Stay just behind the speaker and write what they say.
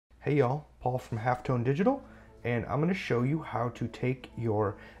Hey y'all, Paul from Halftone Digital, and I'm going to show you how to take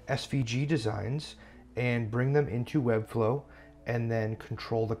your SVG designs and bring them into Webflow and then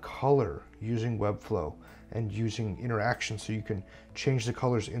control the color using Webflow and using interaction so you can change the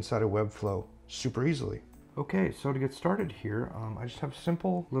colors inside of Webflow super easily. Okay, so to get started here, I just have a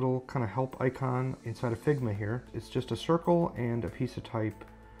simple little kind of help icon inside of Figma here. It's just a circle and a piece of type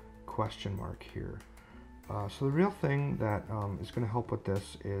question mark here. So the real thing that is going to help with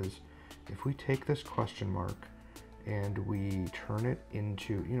this is if we take this question mark and we turn it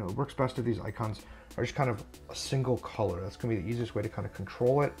into, it works best if these icons are just kind of a single color. That's going to be the easiest way to kind of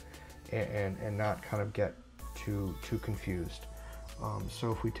control it and not kind of get too confused.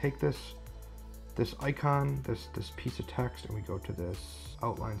 So if we take this icon, this piece of text, and we go to this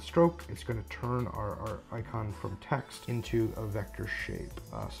outline stroke, it's going to turn our icon from text into a vector shape.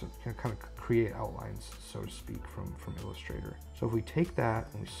 So it can kind of create outlines, so to speak, from Illustrator. So if we take that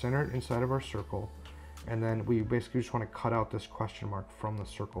and we center it inside of our circle, and then we basically just want to cut out this question mark from the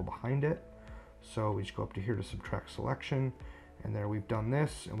circle behind it. So we just go up to here to subtract selection, and there we've done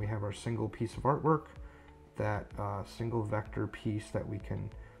this, and we have our single piece of artwork, that single vector piece that we can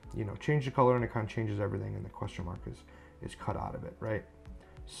change the color, and it kind of changes everything, and the question mark is cut out of it, right?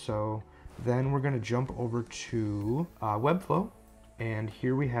 So then we're going to jump over to Webflow, and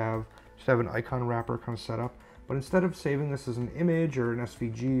here we have an icon wrapper kind of set up, but instead of saving this as an image or an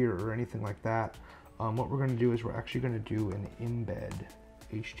SVG or anything like that, what we're going to do is we're actually going to do an embed,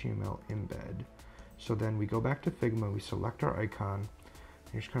 HTML embed. So then we go back to Figma, we select our icon.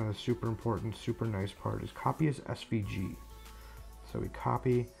 Here's kind of the super important, super nice part, is copy as SVG. So we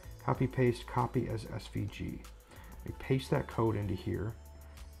copy, paste, copy as SVG. We paste that code into here,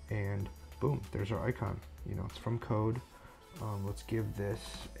 and boom, there's our icon. It's from code. Let's give this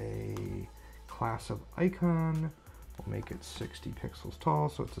a class of icon. We'll make it 60 pixels tall,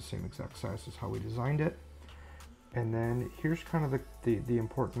 so it's the same exact size as how we designed it. And then here's kind of the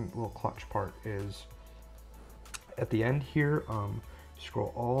important little clutch part is at the end here,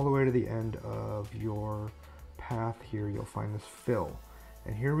 scroll all the way to the end of your path here, you'll find this fill.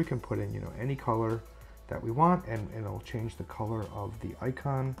 And here we can put in, any color that we want, and it'll change the color of the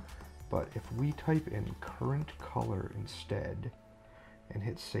icon. But if we type in current color instead and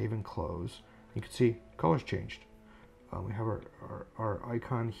hit save and close, you can see color's changed. We have our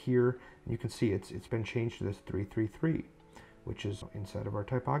icon here, and you can see it's been changed to this 333, which is inside of our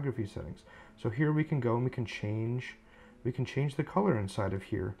typography settings. So here we can go and we can change the color inside of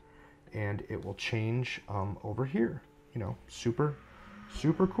here, and it will change over here. Super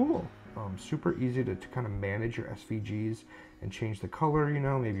cool. Super easy to kind of manage your SVGs and change the color.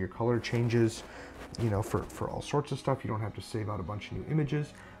 Maybe your color changes, for all sorts of stuff. You don't have to save out a bunch of new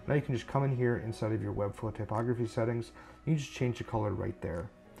images. Now you can just come in here inside of your Webflow typography settings. You just change the color right there.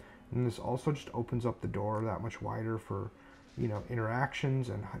 And this also just opens up the door that much wider for, interactions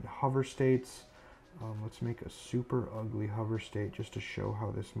and hover states. Let's make a super ugly hover state just to show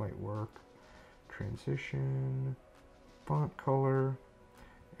how this might work. Transition, font color,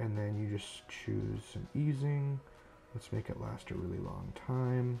 and then you just choose some easing. Let's make it last a really long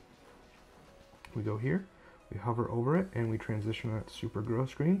time. We go here, we hover over it, and we transition that super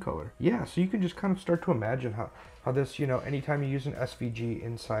gross green color. Yeah, so you can just kind of start to imagine how this, anytime you use an SVG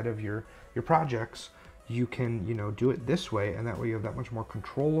inside of your projects, you can, do it this way, and that way you have that much more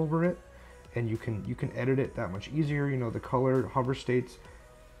control over it, and you can edit it that much easier. The color, hover states,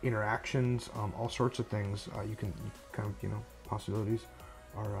 interactions, all sorts of things. You kind of, possibilities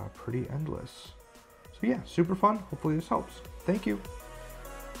are pretty endless. So yeah, super fun. Hopefully this helps. Thank you.